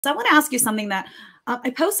So I want to ask you something that I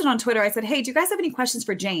posted on Twitter. I said, hey, do you guys have any questions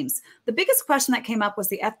for James? The biggest question that came up was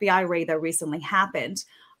the FBI raid that recently happened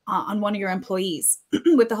on one of your employees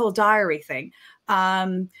with the whole diary thing. Why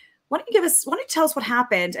don't you tell us what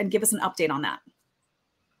happened and give us an update on that?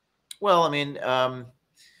 Well, I mean,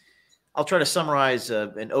 I'll try to summarize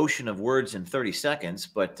an ocean of words in 30 seconds,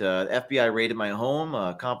 but the FBI raided my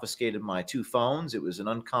home, confiscated my 2 phones. It was an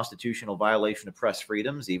unconstitutional violation of press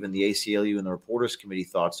freedoms. Even the ACLU and the Reporters Committee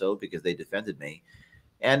thought so because they defended me.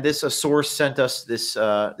 And a source sent us this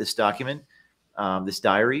document, this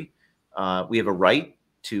diary. We have a right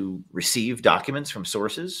to receive documents from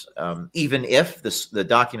sources, even if the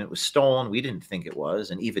document was stolen. We didn't think it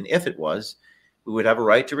was, and even if it was, we would have a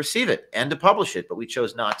right to receive it and to publish it, but we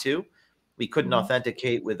chose not to. We couldn't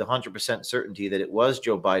authenticate with 100% certainty that it was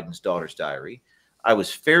Joe Biden's daughter's diary. I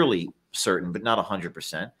was fairly certain, but not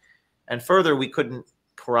 100%. And further, we couldn't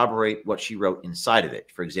corroborate what she wrote inside of it.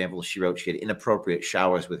 For example, she wrote she had inappropriate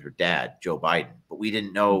showers with her dad, Joe Biden, but we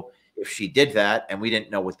didn't know if she did that, and we didn't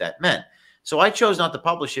know what that meant. So I chose not to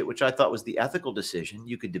publish it, which I thought was the ethical decision.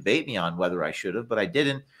 You could debate me on whether I should have, but I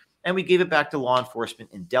didn't. And we gave it back to law enforcement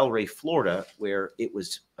in Delray, Florida, where it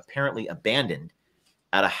was apparently abandoned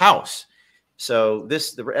at a house. So the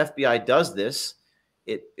FBI does this.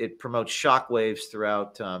 It promotes shockwaves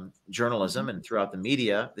throughout journalism and throughout the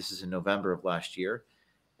media. This is in November of last year.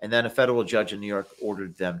 And then a federal judge in New York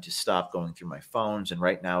ordered them to stop going through my phones. And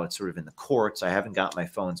right now it's sort of in the courts. I haven't got my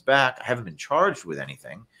phones back. I haven't been charged with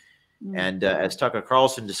anything. And as Tucker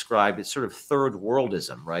Carlson described, it's sort of third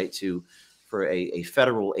worldism, right? For a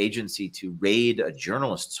federal agency to raid a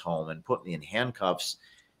journalist's home and put me in handcuffs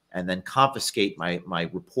and then confiscate my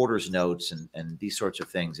reporter's notes and these sorts of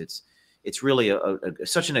things. It's really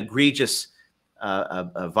such an egregious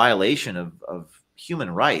a violation of human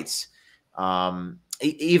rights.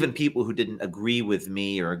 Even people who didn't agree with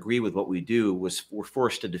me or agree with what we do were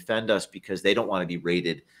forced to defend us because they don't want to be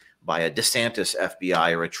raided by a DeSantis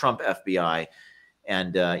FBI or a Trump FBI.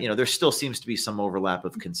 And, there still seems to be some overlap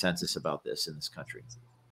of consensus about this in this country.